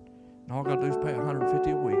said, and all I got to do is pay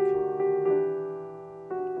 $150 a week.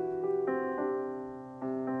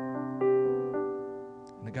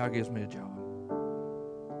 And the guy gives me a job.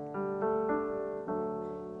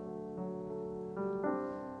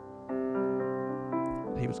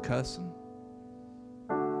 He was cussing.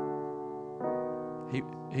 He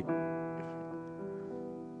and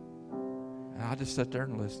I just sat there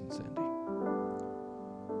and listened, Cindy.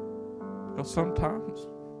 Because sometimes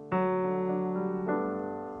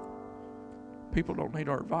people don't need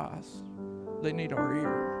our advice. They need our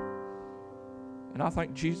ear. And I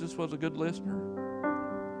think Jesus was a good listener.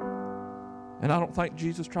 And I don't think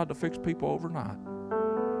Jesus tried to fix people overnight.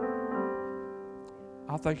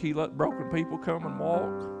 I think he let broken people come and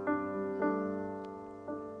walk.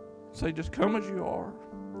 Say, just come as you are.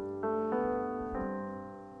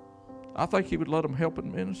 I think he would let them help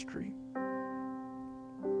in ministry.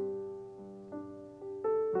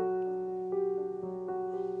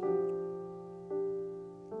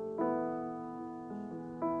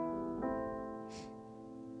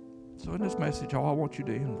 So in this message, all I want you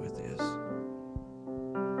to end with is,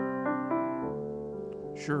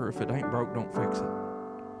 sure, if it ain't broke, don't fix it.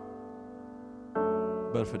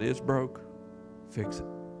 But if it is broke, fix it.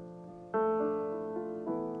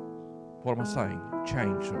 What am I saying?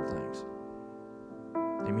 Change some things.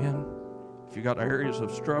 Amen? If you got areas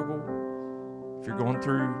of struggle, if you're going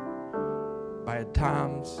through bad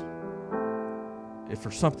times, if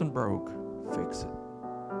there's something broke, fix it.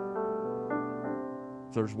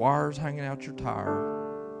 If there's wires hanging out your tire,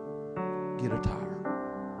 get a tire.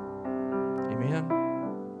 Amen?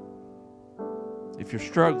 If you're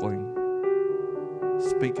struggling,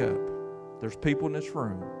 speak up. There's people in this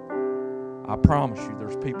room. I promise you,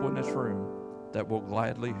 there's people in this room that will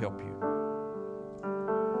gladly help you.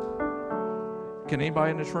 Can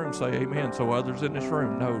anybody in this room say amen so others in this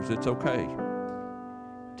room knows it's okay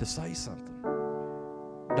to say something?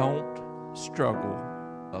 Don't struggle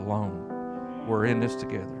alone. We're in this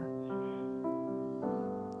together.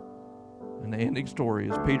 And the ending story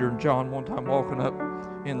is Peter and John one time walking up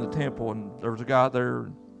in the temple, and there was a guy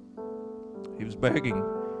there. He was begging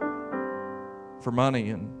for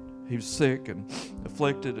money, and he was sick and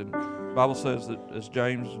afflicted. And the Bible says that as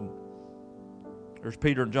James and there's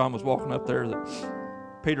Peter and John was walking up there, that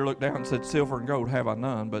Peter looked down and said, "Silver and gold have I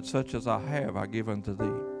none, but such as I have I give unto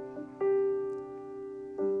thee."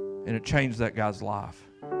 And it changed that guy's life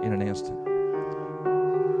in an instant.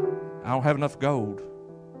 I don't have enough gold,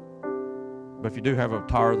 but if you do have a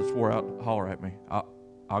tire that's wore out, holler at me.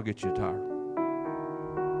 I'll get you a tire.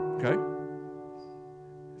 Okay?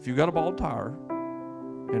 If you've got a bald tire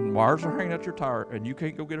and wires are hanging out your tire and you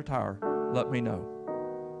can't go get a tire, let me know.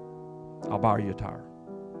 I'll buy you a tire.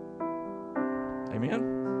 Amen?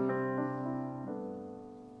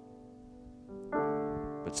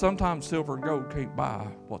 But sometimes silver and gold can't buy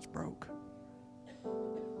what's broke.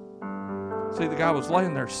 See, the guy was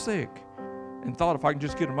laying there sick and thought, if I can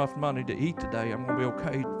just get enough money to eat today, I'm going to be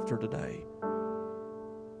okay for today.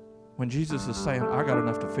 When Jesus is saying, I got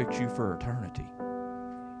enough to fix you for eternity.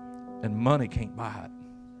 And money can't buy it.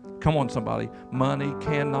 Come on, somebody. Money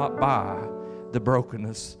cannot buy the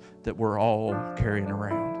brokenness that we're all carrying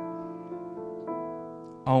around.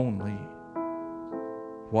 Only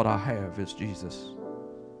what I have is Jesus,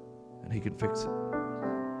 and He can fix it.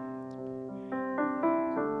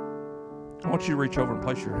 I want you to reach over and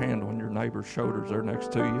place your hand on your neighbor's shoulders there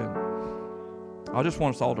next to you. And I just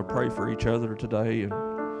want us all to pray for each other today. And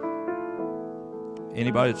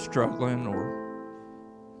anybody that's struggling,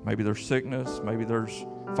 or maybe there's sickness, maybe there's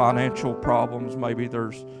financial problems, maybe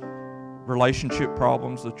there's relationship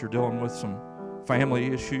problems that you're dealing with, some family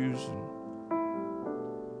issues. And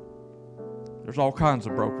there's all kinds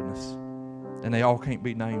of brokenness, and they all can't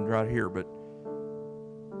be named right here, but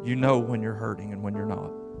you know when you're hurting and when you're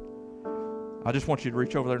not. I just want you to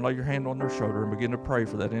reach over there and lay your hand on their shoulder and begin to pray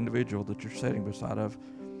for that individual that you're sitting beside of.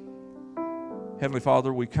 Heavenly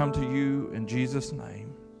Father, we come to you in Jesus'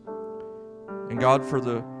 name. And God, for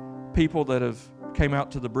the people that have came out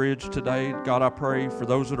to the bridge today, God, I pray for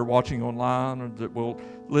those that are watching online or that will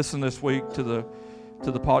listen this week to the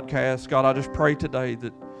podcast. God, I just pray today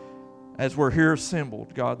that as we're here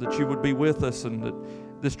assembled, God, that you would be with us, and that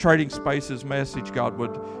this Trading Spaces message, God,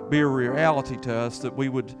 would be a reality to us, that we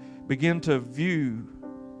would begin to view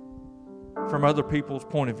from other people's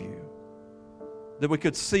point of view, that we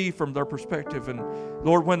could see from their perspective. And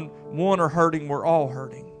Lord, when one are hurting, we're all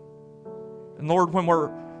hurting. And Lord, when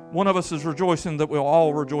one of us is rejoicing, that we'll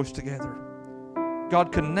all rejoice together.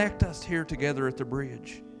 God, connect us here together at the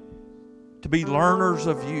bridge to be learners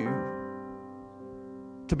of you,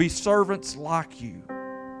 to be servants like you,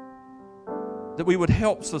 that we would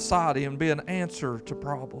help society and be an answer to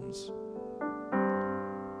problems.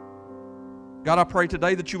 God, I pray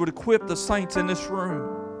today that you would equip the saints in this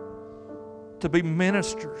room to be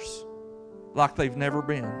ministers like they've never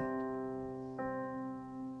been.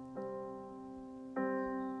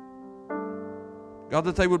 God,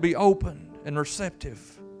 that they would be open and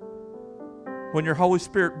receptive when your Holy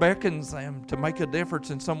Spirit beckons them to make a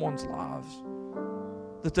difference in someone's lives.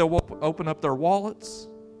 That they'll open up their wallets,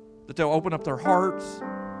 that they'll open up their hearts,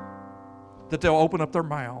 that they'll open up their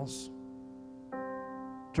mouths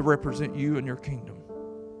to represent you and your kingdom.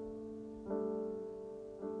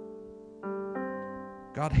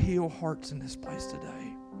 God, heal hearts in this place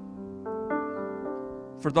today.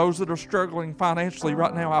 For those that are struggling financially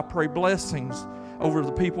right now, I pray blessings over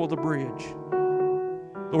the people of the bridge.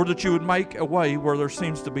 Lord, that you would make a way where there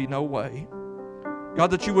seems to be no way.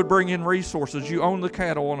 God, that you would bring in resources. You own the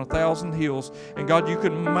cattle on 1,000 hills, and God, you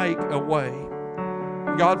can make a way.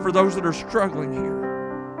 God, for those that are struggling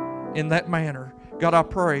here in that manner, God, I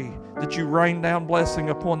pray that you rain down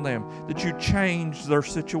blessing upon them, that you change their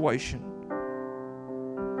situation.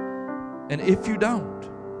 And if you don't,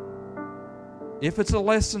 if it's a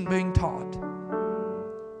lesson being taught,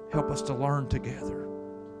 help us to learn together.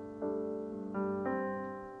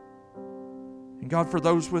 And God, for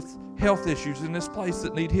those with health issues in this place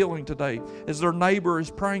that need healing today, as their neighbor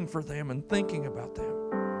is praying for them and thinking about them,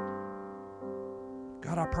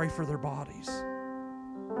 God, I pray for their bodies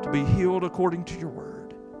to be healed according to your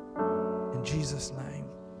word. In Jesus' name.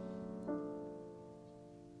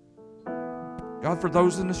 God, for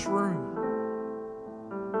those in this room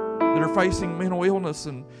that are facing mental illness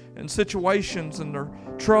and situations, and they're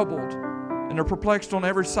troubled and they're perplexed on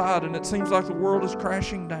every side, and it seems like the world is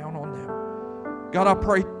crashing down on them. God, I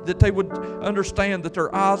pray that they would understand, that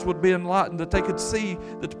their eyes would be enlightened, that they could see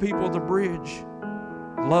that the people of the bridge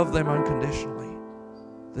love them unconditionally,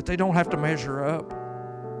 that they don't have to measure up,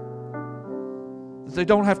 that they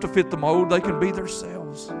don't have to fit the mold, they can be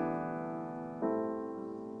themselves.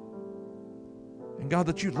 And God,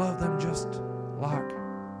 that you love them just like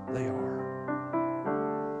they are.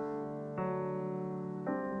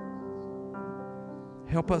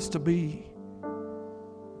 Help us to be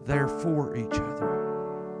there for each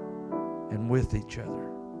other and with each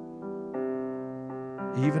other,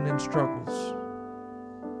 even in struggles.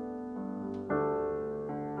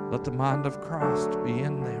 Let the mind of Christ be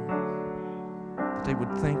in them, that they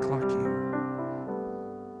would think like you,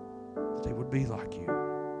 that they would be like you.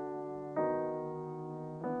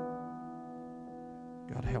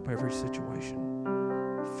 God, help every situation,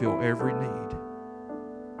 fill every need,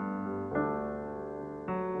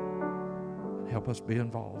 and help us be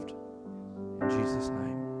involved. In Jesus'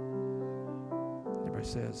 name. Everybody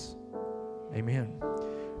says, amen.